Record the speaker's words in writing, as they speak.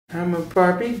I'm a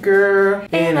Barbie girl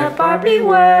in a Barbie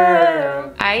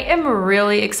world. I am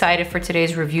really excited for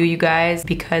today's review, you guys,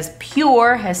 because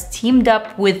PUR has teamed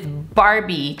up with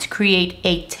Barbie to create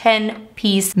a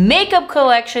 10-piece makeup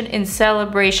collection in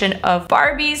celebration of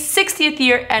Barbie's 60th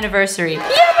year anniversary.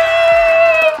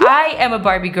 I am a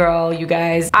Barbie girl, you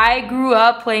guys. I grew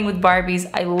up playing with Barbies.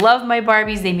 I love my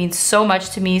Barbies. They mean so much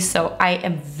to me, so I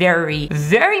am very,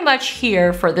 very much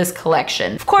here for this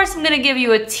collection. Of course, I'm gonna give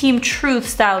you a Team Truth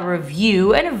style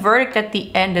review and a verdict at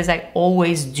the end, as I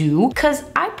always do, because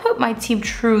I put my Team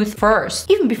Truth first,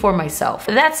 even before myself.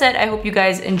 That said, I hope you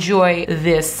guys enjoy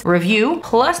this review,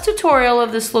 plus tutorial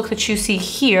of this look that you see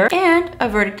here, and a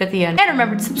verdict at the end. And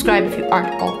remember to subscribe if you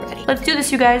aren't already. Let's do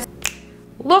this, you guys.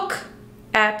 Look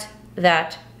at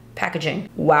that packaging.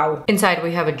 Wow. Inside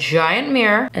we have a giant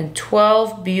mirror and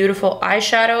 12 beautiful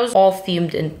eyeshadows, all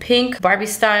themed in pink, Barbie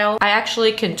style. I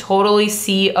actually can totally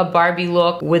see a Barbie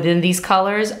look within these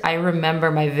colors. I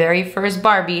remember my very first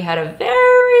Barbie had a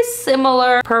very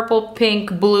similar purple,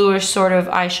 pink, bluish sort of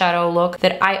eyeshadow look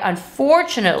that I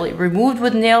unfortunately removed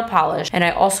with nail polish, and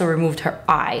I also removed her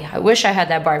eye. I wish I had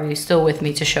that Barbie still with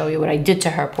me to show you what I did to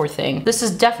her, poor thing. This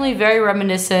is definitely very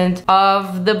reminiscent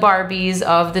of the Barbies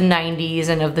of the 90s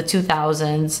and of the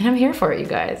 2000s. And I'm here for it, you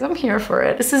guys. I'm here for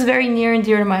it. This is very near and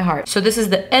dear to my heart. So this is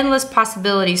the Endless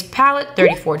Possibilities palette,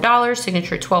 $34,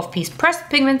 signature 12-piece pressed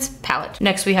pigments palette.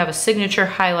 Next we have a signature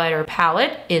highlighter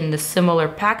palette in the similar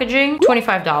packaging,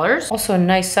 $25. Also a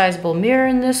nice sizable mirror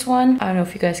in this one. I don't know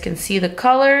if you guys can see the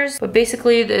colors, but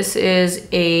basically this is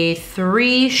a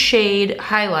 3-shade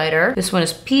highlighter. This one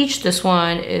is peach, this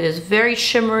one is very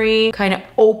shimmery, kind of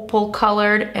opal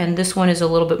colored, and this one is a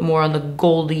little bit more on the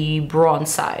goldy bronze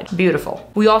side. Beautiful.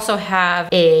 We also have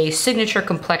a signature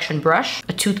complexion brush,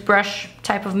 a toothbrush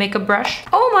type of makeup brush.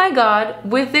 Oh my god,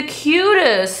 with the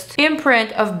cutest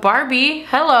imprint of Barbie.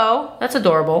 Hello, that's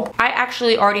adorable. I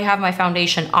actually already have my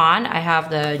foundation on. I have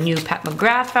the new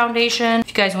McGRATH foundation. If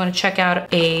you guys want to check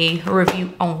out a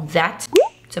review on that,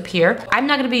 it's up here. I'm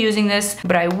not gonna be using this,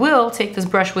 but I will take this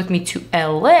brush with me to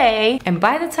LA, and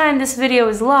by the time this video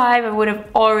is live, I would have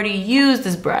already used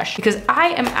this brush because I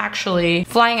am actually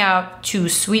flying out to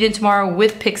Sweden tomorrow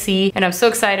with PIXI, and I'm so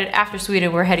excited. After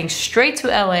Sweden, we're heading straight to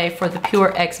LA for the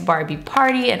PUR X Barbie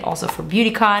party and also for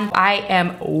BeautyCon. I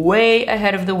am way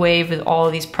ahead of the wave with all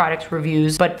of these product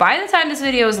reviews, but by the time this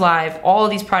video is live, all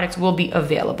of these products will be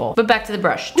available. But back to the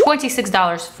brush,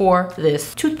 $26 for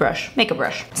this toothbrush, makeup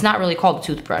brush. It's not really called a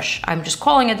toothbrush. I'm just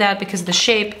calling it that because of the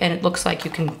shape, and it looks like you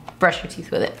can brush your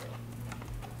teeth with it.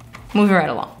 Moving right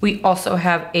along. We also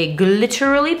have a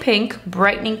Gliterally pink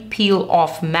brightening peel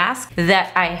off mask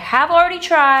that I have already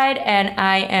tried, and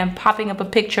I am popping up a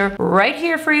picture right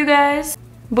here for you guys.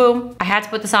 Boom. I had to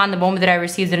put this on the moment that I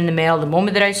received it in the mail, the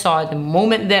moment that I saw it, the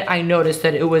moment that I noticed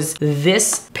that it was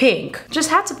this pink. Just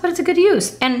had to put it to good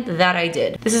use, and that I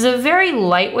did. This is a very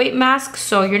lightweight mask,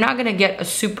 so you're not gonna get a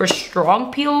super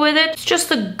strong peel with it. It's just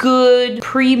a good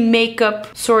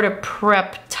pre-makeup sort of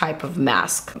prep type of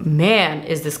mask. Man,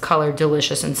 is this color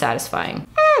delicious and satisfying.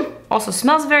 Also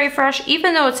smells very fresh.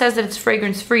 Even though it says that it's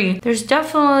fragrance free, there's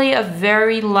definitely a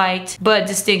very light but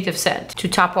distinctive scent. To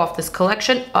top off this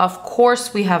collection, of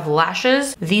course, we have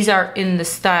lashes. These are in the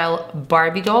style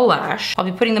Barbie doll lash. I'll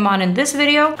be putting them on in this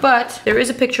video, but there is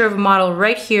a picture of a model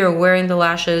right here wearing the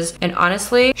lashes, and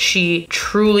honestly, she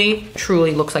truly,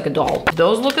 truly looks like a doll.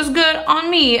 Those look as good on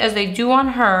me as they do on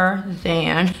her,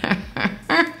 then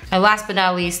and last but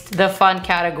not least, the fun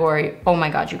category. Oh my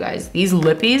god, you guys, these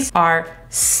lippies are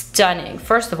stunning.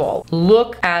 First of all,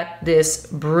 look at this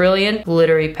brilliant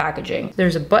glittery packaging.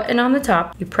 There's a button on the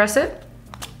top. You press it,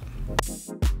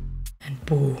 and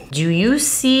boom. Do you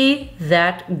see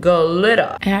that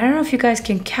glitter? And I don't know if you guys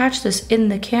can catch this in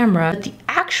the camera, but the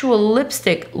actual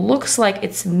lipstick looks like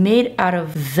it's made out of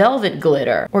velvet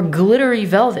glitter or glittery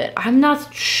velvet. I'm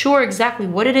not sure exactly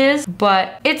what it is,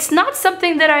 but it's not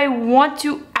something that I want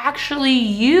to actually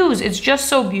use. It's just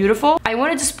so beautiful. I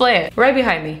want to display it right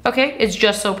behind me. Okay, it's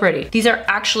just so pretty. These are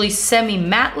actually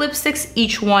semi-matte lipsticks.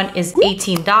 Each one is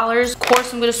 $18. Of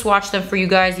course, I'm going to swatch them for you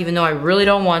guys, even though I really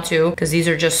don't want to, because these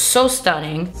are just so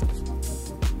stunning.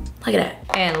 Look at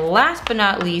that. And last but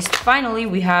not least, finally,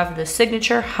 we have the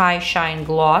signature High Shine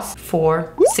Gloss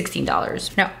for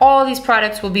 $16. Now, all of these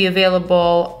products will be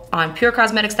available on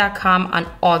purcosmetics.com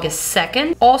on August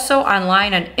 2nd. Also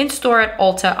online and in-store at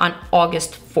Ulta on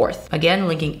August 4th. Again,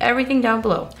 linking everything down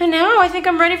below. And now I think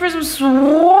I'm ready for some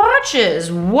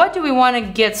swatches. What do we want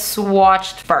to get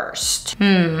swatched first?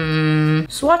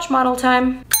 Swatch model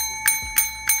time.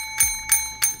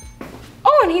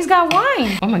 and he's got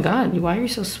wine. Oh my God, why are you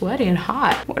so sweaty and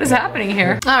hot? What is happening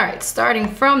here? All right, starting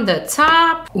from the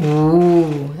top.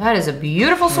 Ooh, that is a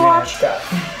beautiful swatch.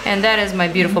 And that is my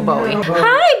beautiful Bowie.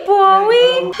 Hi,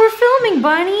 Bowie. We're filming,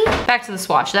 bunny. Back to the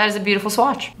swatch. That is a beautiful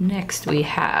swatch. Next we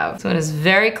have, so it is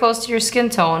very close to your skin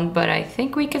tone, but I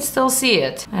think we can still see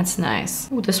it. That's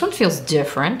nice. Ooh, this one feels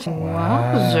different.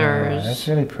 Wowzers. That's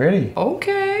really pretty.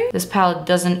 Okay. This palette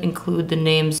doesn't include the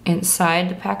names inside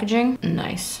the packaging.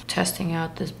 Nice. Testing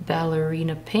out this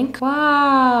ballerina pink.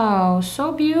 Wow,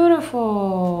 so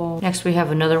beautiful. Next we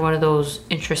have another one of those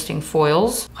interesting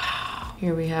foils. Wow.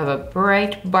 Here we have a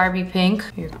bright Barbie pink.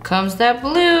 Here comes that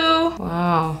blue.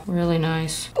 Wow, really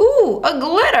nice. Ooh, a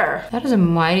glitter. That is a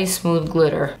mighty smooth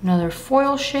glitter. Another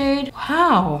foil shade.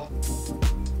 Wow.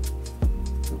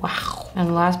 Wow.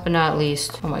 And last but not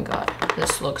least, oh my God,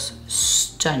 this looks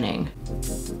stunning.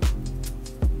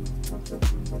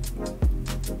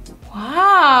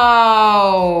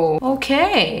 Wow.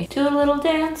 Okay. Do a little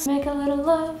dance, make a little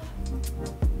love.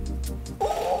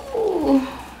 Ooh.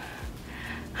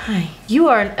 Hi. You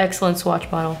are an excellent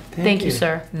swatch model. Thank you,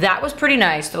 sir. That was pretty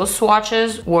nice. Those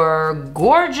swatches were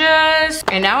gorgeous.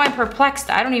 And now I'm perplexed.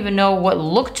 I don't even know what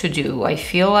look to do. I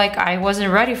feel like I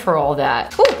wasn't ready for all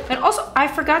that. Ooh, and also I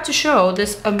forgot to show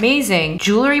this amazing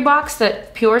jewelry box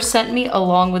that PUR sent me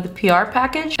along with the PR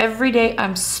package. Every day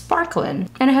I'm sparkling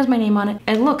and it has my name on it.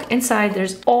 And look, inside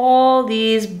there's all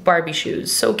these Barbie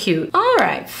shoes. So cute. All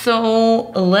right, so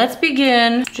let's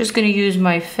begin. Just gonna use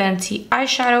my Fenty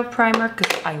eyeshadow primer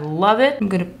because I love it. I'm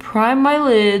gonna prime my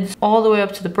lids all the way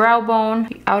up to the brow bone,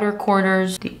 the outer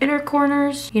corners, the inner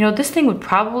corners. You know, this thing would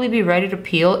probably be ready to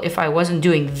peel if I wasn't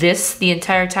doing this the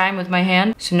entire time with my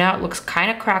hand. So now it looks kind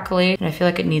of crackly and I feel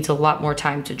like it needs a lot more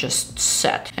time to just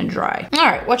set and dry. All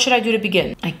right, what should I do to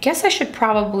begin? I guess I should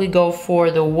probably go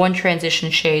for the one transition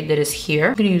shade that is here.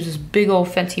 I'm gonna use this big old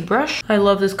Fenty brush. I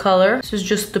love this color. This is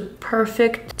just the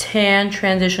perfect tan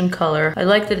transition color. I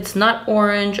like that it's not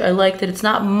orange. I like that it's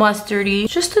not mustardy.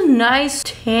 It's just a nice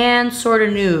tan sort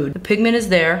of nude. The pigment is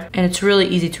there and it's really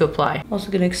easy to apply.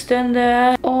 Also gonna extend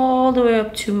that all the way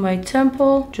up to my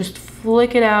temple. Just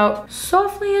flick it out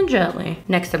softly and gently.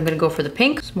 Next, I'm gonna go for the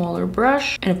pink, smaller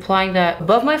brush, and applying that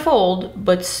above my fold,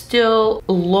 but still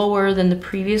lower than the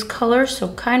previous color, so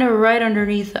kind of right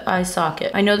underneath the eye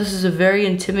socket. I know this is a very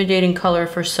intimidating color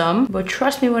for some, but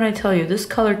trust me when I tell you, this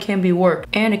color can be worked,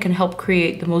 and it can help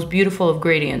create the most beautiful of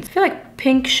gradients. I feel like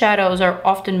pink shadows are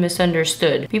often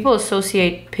misunderstood. People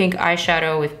associate pink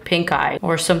eyeshadow with pink eye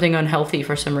or something unhealthy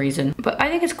for some reason, but I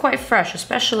think it's quite fresh,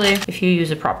 especially if you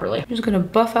use it properly. I'm just gonna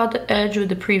buff out the edge with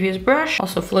the previous brush,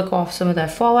 also flick off some of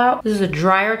that fallout. This is a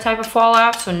drier type of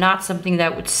fallout, so not something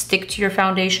that would stick to your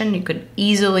foundation. You could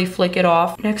easily flick it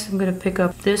off. Next, I'm gonna pick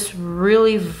up this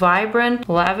really vibrant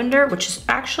lavender, which is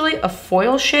actually a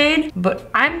foil shade,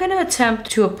 but I'm gonna attempt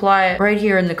to apply it right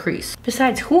here in the crease.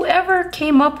 Besides, whoever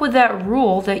came up with that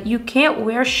rule that you can't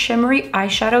wear shimmery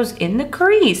eyeshadows in the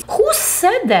crease? Who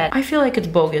said that? I feel like it's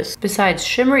bogus. Besides,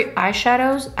 shimmery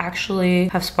eyeshadows actually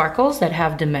have sparkles that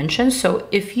have dimensions, so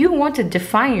if you want to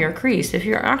define your crease, if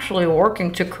you're actually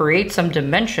working to create some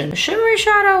dimension, a shimmery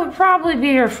shadow would probably be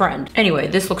your friend. Anyway,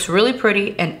 this looks really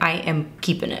pretty and I am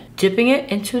keeping it. Dipping it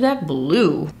into that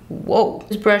blue. Whoa.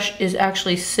 This brush is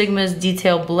actually Sigma's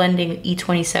Detail Blending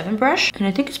E27 brush, and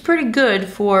I think it's pretty good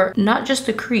for not just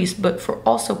the crease, but for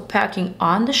also packing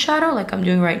on the shadow like I'm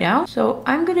doing right now. So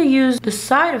I'm gonna use the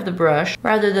side of the brush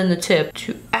rather than the tip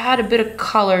to add a bit of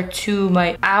color to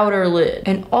my outer lid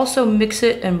and also mix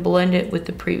it and blend it with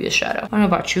the previous shadow. I don't know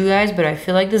about you guys, but I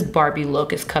feel like this Barbie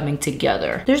look is coming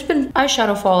together. There's been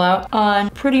eyeshadow fallout on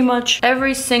pretty much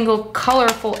every single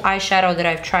colorful eyeshadow that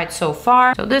I've tried so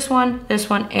far. So this one,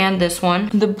 and this one.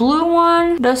 The blue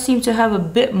one does seem to have a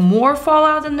bit more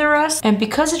fallout than the rest, and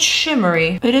because it's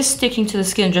shimmery, it is sticking to the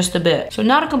skin just a bit. So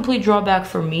not a complete drawback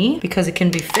for me because it can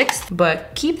be fixed,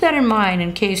 but keep that in mind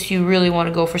in case you really want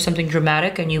to go for something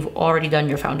dramatic and you've already done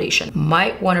your foundation.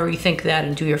 Might want to rethink that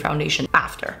and do your foundation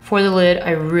after. For the lid,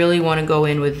 I really want to go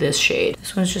in with this shade.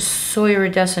 This one's just so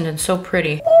iridescent and so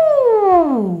pretty.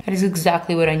 Ooh, that is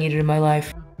exactly what I needed in my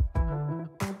life.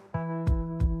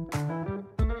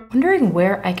 Wondering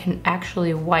where I can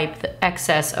actually wipe the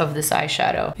excess of this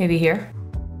eyeshadow. Maybe here?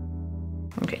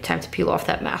 Okay, time to peel off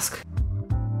that mask.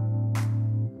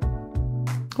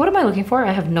 What am I looking for?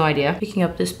 I have no idea. Picking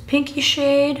up this pinky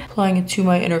shade, applying it to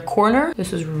my inner corner.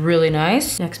 This is really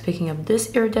nice. Next, picking up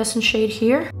this iridescent shade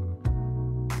here.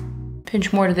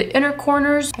 Pinch more to the inner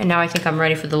corners. And now I think I'm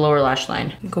ready for the lower lash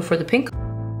line. Go for the pink.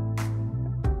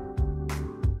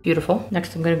 Beautiful.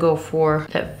 Next, I'm gonna go for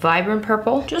that vibrant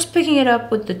purple. Just picking it up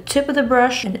with the tip of the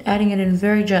brush and adding it in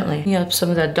very gently. Picking up some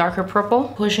of that darker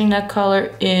purple, pushing that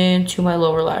color into my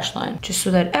lower lash line, just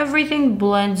so that everything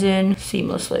blends in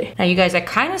seamlessly. Now, you guys, I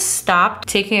kind of stopped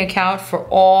taking account for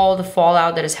all the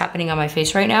fallout that is happening on my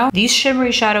face right now. These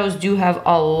shimmery shadows do have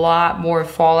a lot more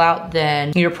fallout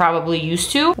than you're probably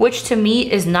used to, which to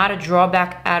me is not a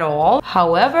drawback at all.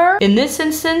 However, in this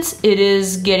instance, it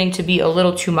is getting to be a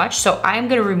little too much. So I'm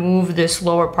gonna remove this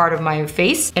lower part of my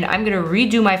face and I'm gonna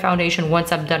redo my foundation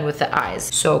once I'm done with the eyes.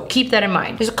 So keep that in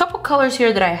mind. There's a couple colors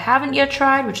here that I haven't yet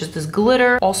tried, which is this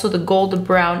glitter, also the golden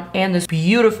brown, and this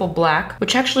beautiful black,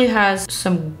 which actually has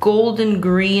some golden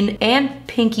green and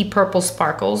pinky purple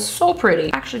sparkles. So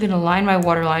pretty. I'm actually gonna line my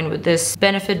waterline with this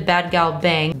Benefit Bad Gal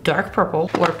Bang dark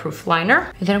purple waterproof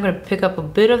liner. And then I'm gonna pick up a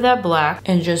bit of that black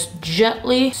and just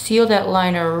gently seal that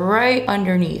liner right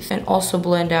underneath and also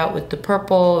blend out with the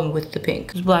purple and with the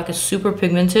pink. This black is super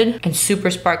pigmented and super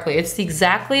sparkly. It's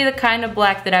exactly the kind of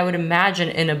black that I would imagine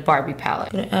in a Barbie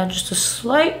palette. I'm gonna add just a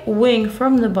slight wing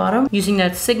from the bottom using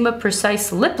that Sigma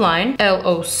Precise Lip Line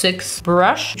L06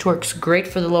 brush, which works great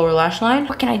for the lower lash line.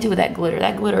 What can I do with that glitter?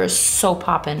 That glitter is so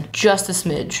poppin'. Just a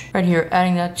smidge. Right here,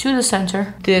 adding that to the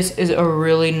center. This is a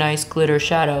really nice glitter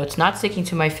shadow. It's not sticking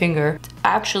to my finger. It's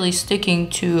actually sticking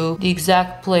to the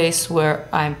exact place where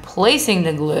I'm placing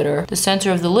the glitter, the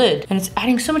center of the lid. And it's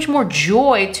adding so much more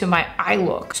joy to my eye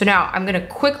look. So now I'm gonna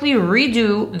quickly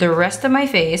redo the rest of my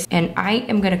face and I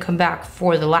am gonna come back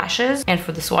for the lashes and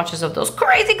for the swatches of those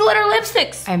crazy glitter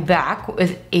lipsticks. I'm back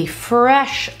with a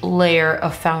fresh layer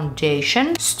of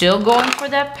foundation. Still going for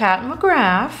that Pat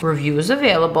McGrath. Review is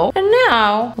available. And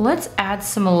now let's add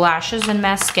some lashes and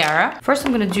mascara. First,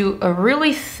 I'm gonna do a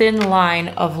really thin line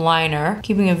of liner,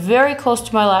 keeping it very close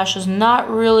to my lashes, not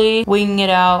really winging it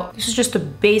out. This is just a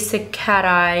basic cat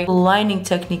eye lining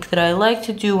technique that I like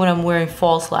to do when I'm wearing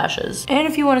false lashes. And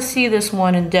if you want to see this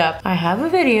one in depth, I have a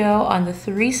video on the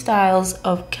 3 styles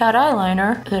of cat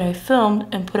eyeliner that I filmed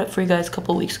and put up for you guys a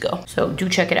couple weeks ago. So do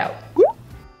check it out.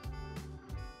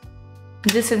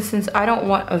 In this instance, I don't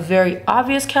want a very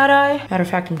obvious cat eye. Matter of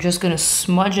fact, I'm just gonna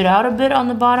smudge it out a bit on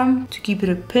the bottom to keep it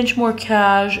a pinch more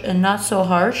cash and not so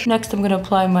harsh. Next, I'm gonna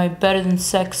apply my Better Than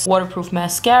Sex waterproof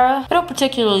mascara. I don't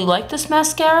particularly like this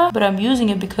mascara, but I'm using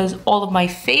it because all of my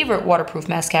favorite waterproof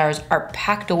mascaras are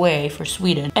packed away for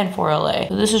Sweden and for LA.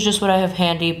 So this is just what I have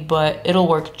handy, but it'll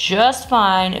work just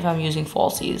fine if I'm using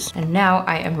falsies. And now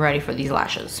I am ready for these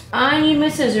lashes. I need my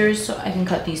scissors so I can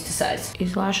cut these to size.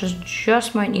 These lashes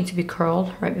just might need to be curled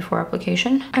right before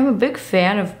application. I'm a big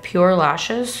fan of PUR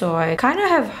lashes, so I kind of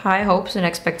have high hopes and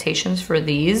expectations for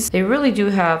these. They really do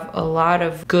have a lot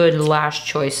of good lash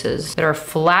choices that are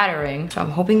flattering, so I'm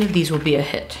hoping that these will be a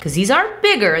hit because these are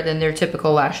bigger than their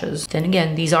typical lashes. Then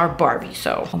again, these are Barbie,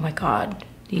 so oh my god,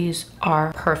 these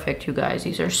are perfect, you guys.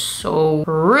 These are so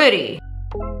pretty.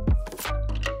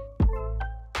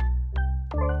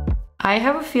 I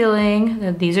have a feeling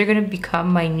that these are gonna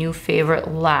become my new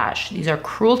favorite lash. These are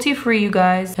cruelty-free, you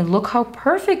guys, and look how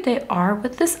perfect they are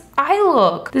with this eye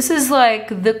look. This is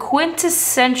like the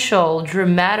quintessential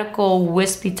dramatical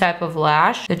wispy type of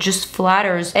lash that just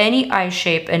flatters any eye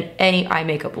shape and any eye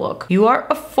makeup look. You are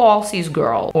a falsies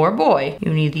girl or boy.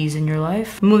 You need these in your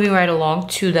life. Moving right along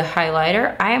to the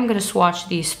highlighter, I am gonna swatch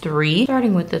these 3,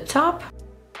 starting with the top.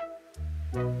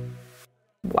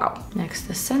 Wow. Next,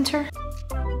 the center.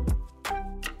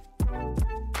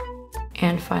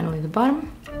 And finally the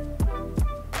bottom.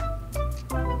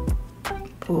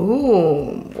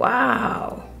 Ooh,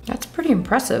 wow. That's pretty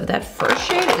impressive. That first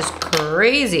shade is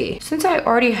crazy. Since I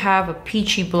already have a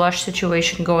peachy blush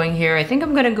situation going here, I think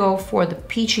I'm gonna go for the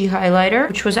peachy highlighter,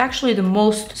 which was actually the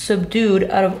most subdued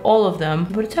out of all of them,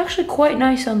 but it's actually quite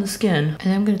nice on the skin.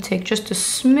 And I'm gonna take just a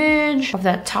smidge of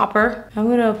that topper. I'm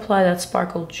gonna apply that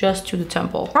sparkle just to the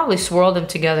temple. Probably swirl them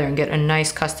together and get a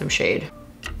nice custom shade.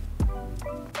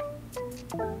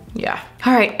 Yeah.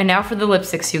 All right, and now for the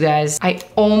lipsticks, you guys. I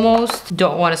almost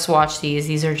don't want to swatch these.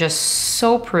 These are just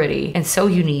so pretty and so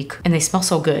unique, and they smell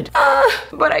so good.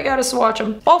 But I gotta swatch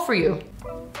them. All for you.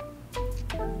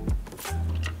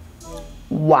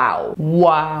 Wow,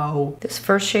 wow. This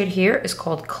first shade here is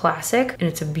called Classic, and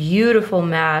it's a beautiful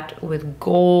matte with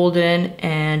golden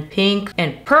and pink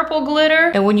and purple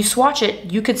glitter. And when you swatch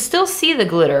it, you can still see the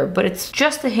glitter, but it's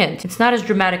just a hint. It's not as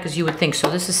dramatic as you would think.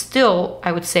 So this is still,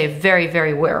 I would say, very,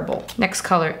 very wearable. Next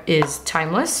color is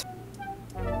Timeless.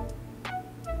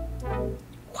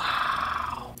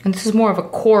 And this is more of a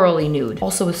corally nude,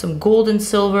 also with some gold and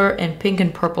silver and pink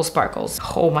and purple sparkles.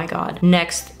 Oh my god.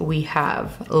 Next, we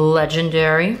have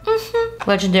Legendary.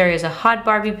 Legendary is a hot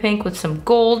Barbie pink with some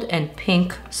gold and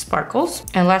pink sparkles.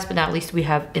 And last but not least, we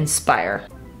have Inspire.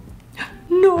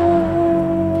 No!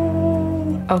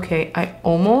 Okay, I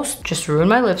almost just ruined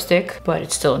my lipstick, but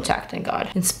it's still intact, thank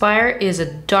God. Inspire is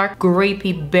a dark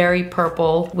grapey berry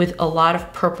purple with a lot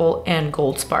of purple and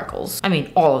gold sparkles. I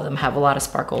mean, all of them have a lot of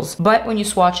sparkles, but when you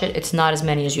swatch it, it's not as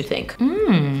many as you think.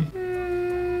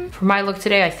 For my look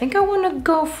today, I think I want to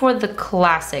go for the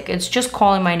classic. It's just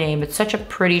calling my name. It's such a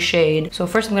pretty shade. So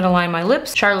first I'm going to line my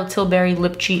lips. Charlotte Tilbury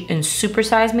Lip Cheat in Super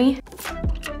Size Me. I'm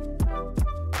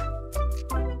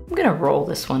going to roll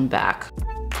this one back.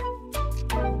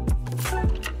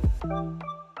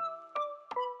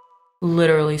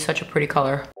 Literally such a pretty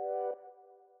color.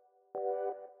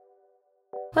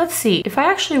 Let's see, if I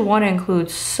actually want to include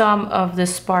some of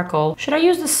this sparkle, should I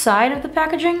use the side of the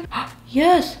packaging?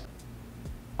 Yes!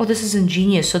 Oh, this is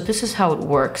ingenious. So this is how it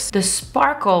works. The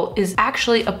sparkle is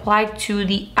actually applied to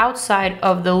the outside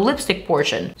of the lipstick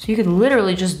portion. So you can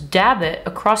literally just dab it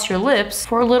across your lips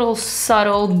for a little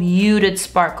subtle, muted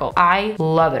sparkle. I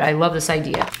love it. I love this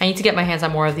idea. I need to get my hands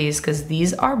on more of these because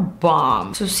these are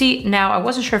bomb. So see, now I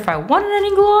wasn't sure if I wanted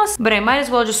any gloss, but I might as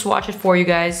well just swatch it for you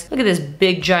guys. Look at this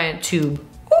big giant tube.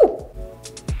 Ooh.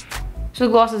 So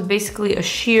the gloss is basically a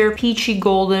sheer peachy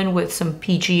golden with some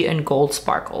peachy and gold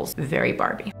sparkles. Very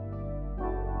Barbie.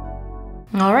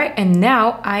 All right, and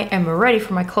now I am ready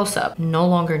for my close-up. No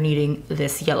longer needing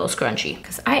this yellow scrunchie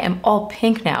because I am all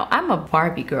pink now. I'm a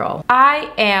Barbie girl.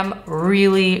 I am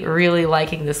really, really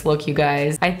liking this look, you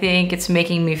guys. I think it's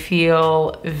making me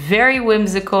feel very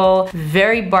whimsical,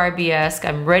 very Barbie-esque.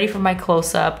 I'm ready for my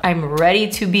close-up. I'm ready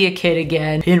to be a kid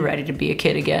again. Been ready to be a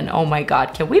kid again. Oh my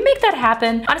God, can we make that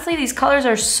happen? Honestly, these colors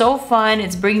are so fun.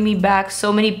 It's bringing me back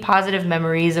so many positive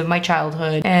memories of my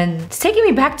childhood. And it's taking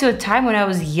me back to a time when I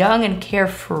was young and carefree.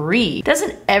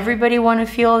 Doesn't everybody want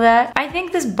to feel that? I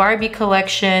think this Barbie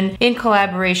collection in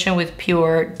collaboration with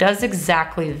PUR does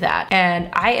exactly that. And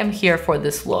I am here for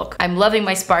this look. I'm loving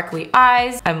my sparkly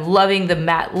eyes. I'm loving the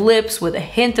matte lips with a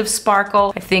hint of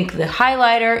sparkle. I think the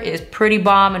highlighter is pretty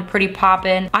bomb and pretty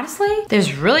poppin'. Honestly,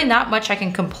 there's really not much I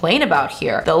can complain about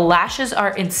here. The lashes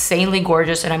are insanely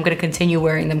gorgeous and I'm gonna continue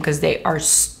wearing them because they are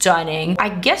stunning. I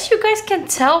guess you guys can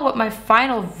tell what my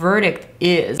final verdict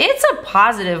is. It's a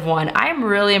positive one. I'm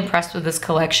really impressed with this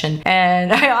collection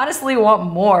and I honestly want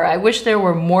more. I wish there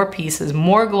were more pieces,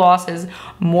 more glosses,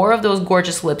 more of those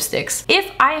gorgeous lipsticks.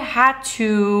 If I had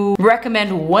to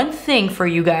recommend one thing for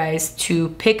you guys to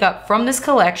pick up from this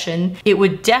collection, it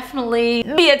would definitely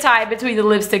be a tie between the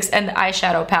lipsticks and the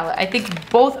eyeshadow palette. I think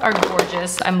both are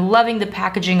gorgeous. I'm loving the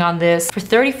packaging on this. For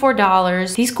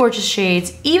 $34, these gorgeous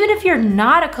shades, even if you're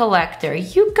not a collector,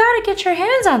 you gotta get your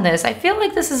hands on this. I feel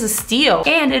like this is a steal.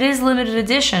 And it is limited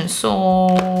edition, so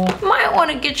you might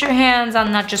want to get your hands on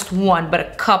not just one, but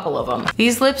a couple of them.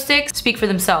 These lipsticks speak for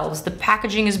themselves. The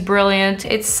packaging is brilliant.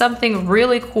 It's something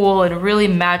really cool and really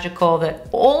magical that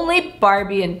only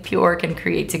Barbie and PUR can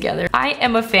create together. I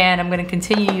am a fan. I'm going to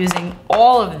continue using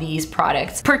all of these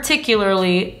products,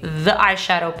 particularly the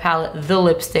eyeshadow palette, the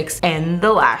lipsticks, and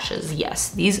the lashes. Yes,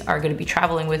 these are going to be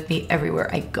traveling with me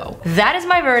everywhere I go. That is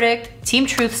my verdict. Team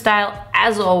Truth style,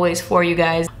 as always, for you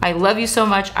guys. I love you so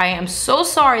much. I am so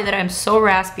sorry that I'm so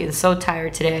raspy and so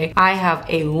tired today. I have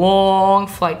a long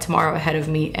flight tomorrow ahead of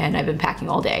me and I've been packing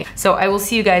all day. So I will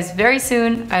see you guys very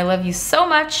soon. I love you so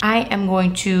much. I am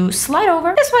going to slide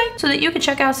over this way so that you can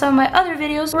check out some of my other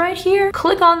videos right here.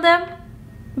 Click on them.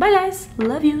 Bye guys.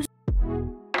 Love yous.